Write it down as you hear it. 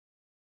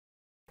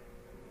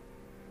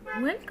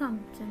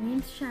Welcome to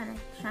Neil's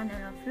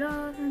channel of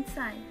love and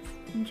science.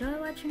 Enjoy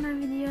watching my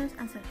videos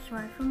and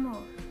subscribe for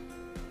more.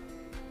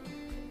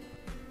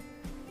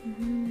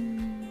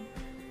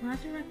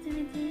 Water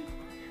activity?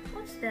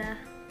 What's that?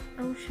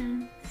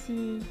 Ocean,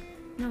 sea?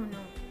 No,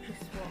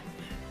 just watch.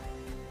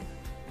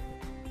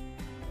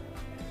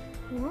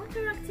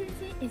 Water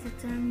activity is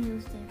a term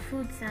used in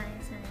food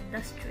science and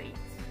industries.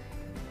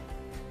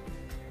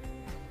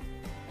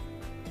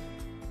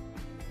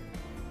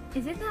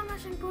 Is it that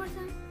much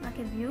important? Like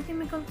a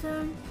biochemical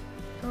term?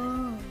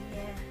 Oh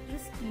yeah,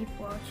 just keep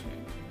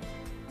watching.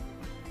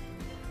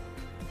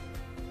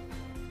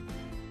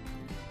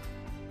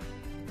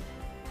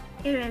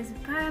 It is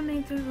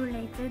parameter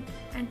related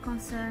and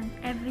concerns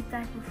every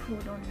type of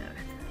food on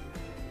earth.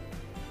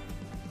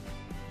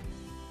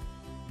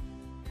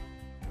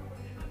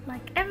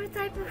 Like every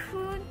type of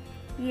food?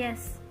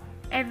 Yes,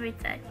 every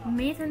type.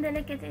 Meat and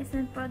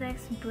delicatessen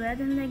products, bread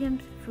and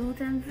legumes, fruit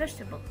and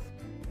vegetables.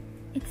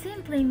 It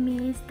simply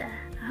means that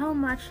how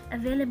much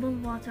available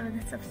water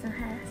the substance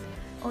has,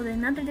 or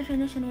another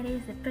definition it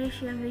is the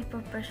partial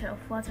vapor pressure of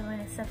water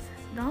in a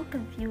substance. Don't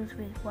confuse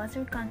with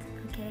water content,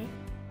 okay?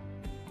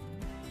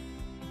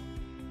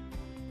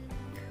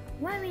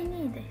 Why we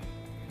need it?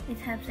 It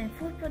helps in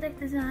food product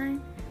design,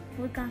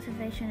 food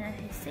conservation and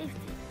health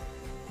safety.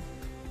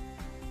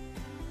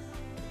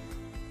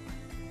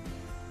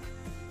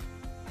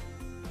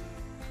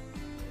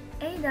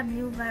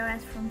 AW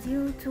varies from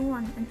 0 to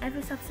 1 and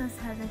every substance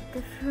has a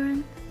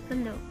different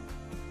value.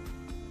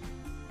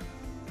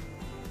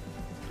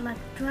 Like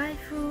dry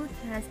food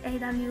has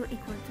AW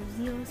equal to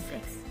 0.6,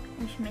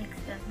 which makes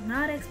them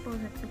not exposed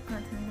to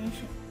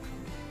contamination.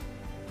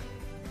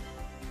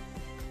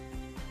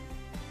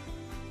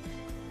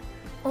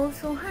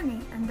 Also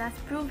honey, and that's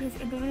proved his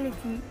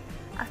edibility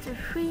after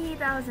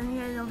 3,000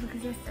 years of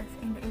existence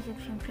in the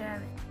Egyptian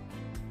pyramid.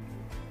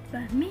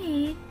 But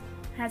meat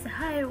has a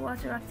higher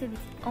water activity,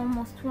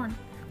 almost 1,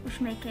 which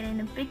makes it in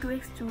a big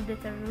risk to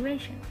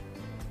deterioration.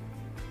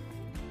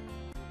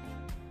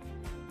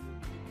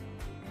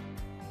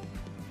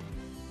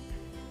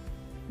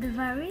 The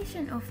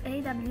variation of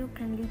AW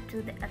can lead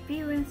to the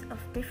appearance of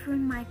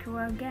different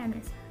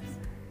microorganisms.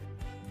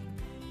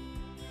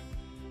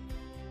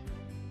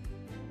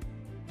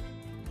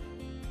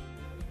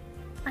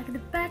 Like the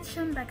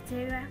pathogen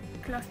bacteria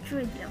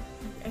Clostridium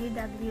with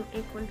AW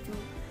equal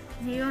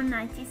to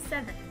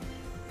 0.97.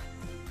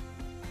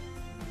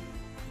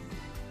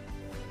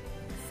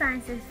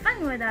 Science is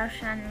fun with our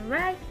channel,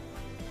 right?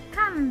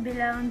 Comment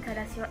below and tell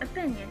us your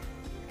opinion.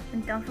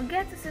 And don't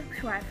forget to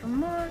subscribe for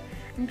more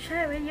and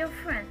share with your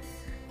friends.